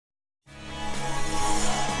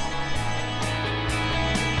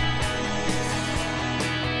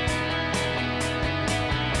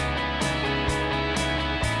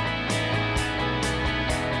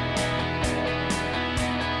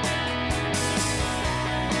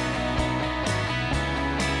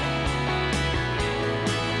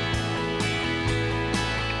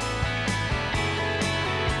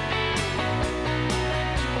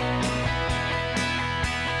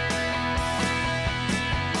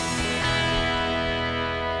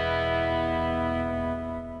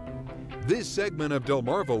This segment of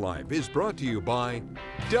Delmarva Life is brought to you by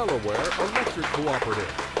Delaware Electric Cooperative.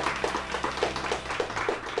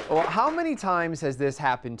 Well, how many times has this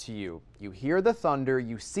happened to you? You hear the thunder,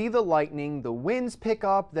 you see the lightning, the winds pick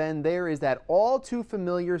up, then there is that all too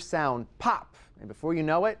familiar sound, pop, and before you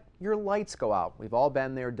know it, your lights go out. We've all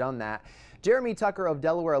been there, done that. Jeremy Tucker of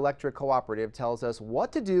Delaware Electric Cooperative tells us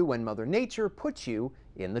what to do when Mother Nature puts you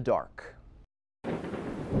in the dark.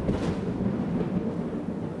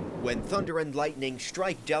 When thunder and lightning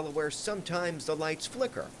strike Delaware, sometimes the lights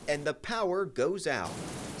flicker and the power goes out.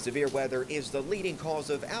 Severe weather is the leading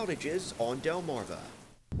cause of outages on Delmarva.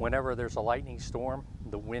 Whenever there's a lightning storm,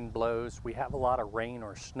 the wind blows, we have a lot of rain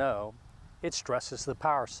or snow, it stresses the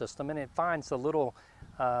power system and it finds the little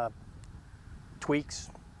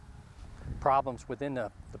tweaks, problems within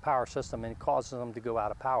the power system, and it causes them to go out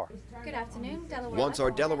of power. Good afternoon, Delaware. Once our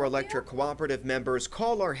Delaware Electric Cooperative members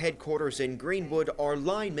call our headquarters in Greenwood, our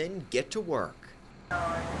linemen get to work.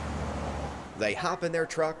 They hop in their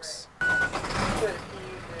trucks,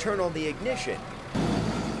 turn on the ignition,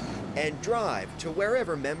 and drive to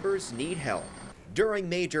wherever members need help. During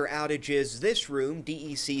major outages, this room,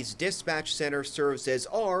 DEC's dispatch center, serves as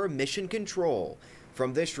our mission control.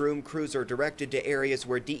 From this room, crews are directed to areas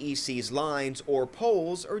where DEC's lines or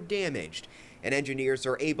poles are damaged, and engineers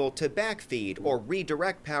are able to backfeed or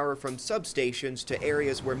redirect power from substations to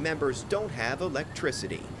areas where members don't have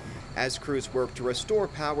electricity. As crews work to restore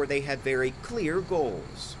power, they have very clear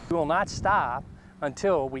goals. We will not stop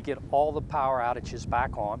until we get all the power outages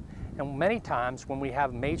back on, and many times when we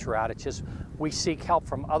have major outages, we seek help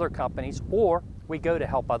from other companies, or we go to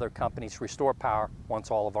help other companies restore power once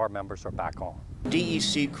all of our members are back on.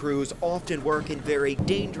 DEC crews often work in very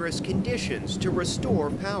dangerous conditions to restore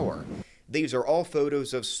power. These are all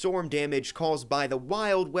photos of storm damage caused by the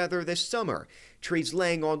wild weather this summer. Trees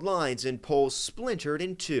laying on lines and poles splintered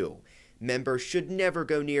in two. Members should never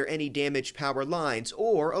go near any damaged power lines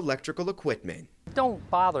or electrical equipment. Don't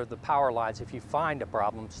bother the power lines if you find a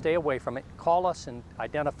problem. Stay away from it. Call us and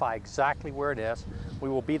identify exactly where it is. We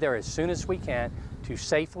will be there as soon as we can to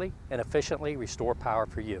safely and efficiently restore power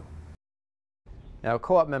for you. Now,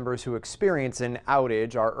 co-op members who experience an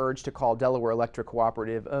outage are urged to call Delaware Electric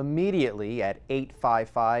Cooperative immediately at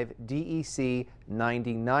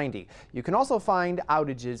 855-DEC-9090. You can also find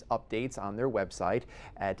outages updates on their website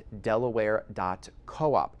at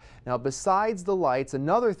delaware.coop. Now, besides the lights,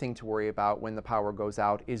 another thing to worry about when the power goes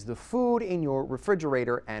out is the food in your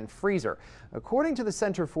refrigerator and freezer. According to the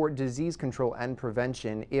Center for Disease Control and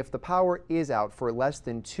Prevention, if the power is out for less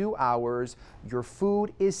than 2 hours, your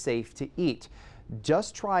food is safe to eat.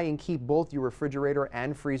 Just try and keep both your refrigerator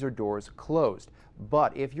and freezer doors closed.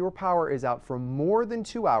 But if your power is out for more than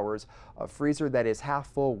 2 hours, a freezer that is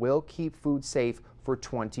half full will keep food safe for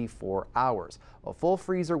 24 hours. A full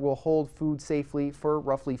freezer will hold food safely for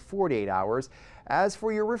roughly 48 hours. As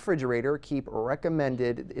for your refrigerator,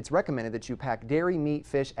 it's recommended that you pack dairy, meat,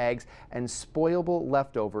 fish, eggs, and spoilable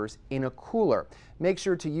leftovers in a cooler. Make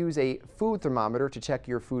sure to use a food thermometer to check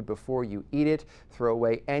your food before you eat it. Throw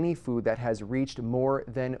away any food that has reached more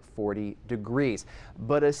than 40 degrees.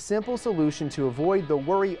 But a simple solution to avoid the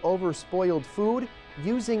worry over spoiled food: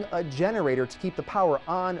 using a generator to keep the power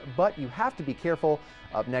on, but you have to be careful.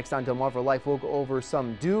 Up next on Delmarva Life, we'll go over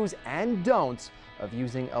some do's and don'ts of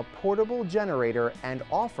using a portable generator and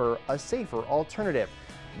offer a safer alternative.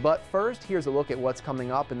 But first, here's a look at what's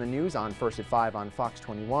coming up in the news on First at 5 on Fox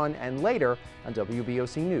 21 and later on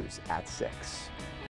WBOC News at 6.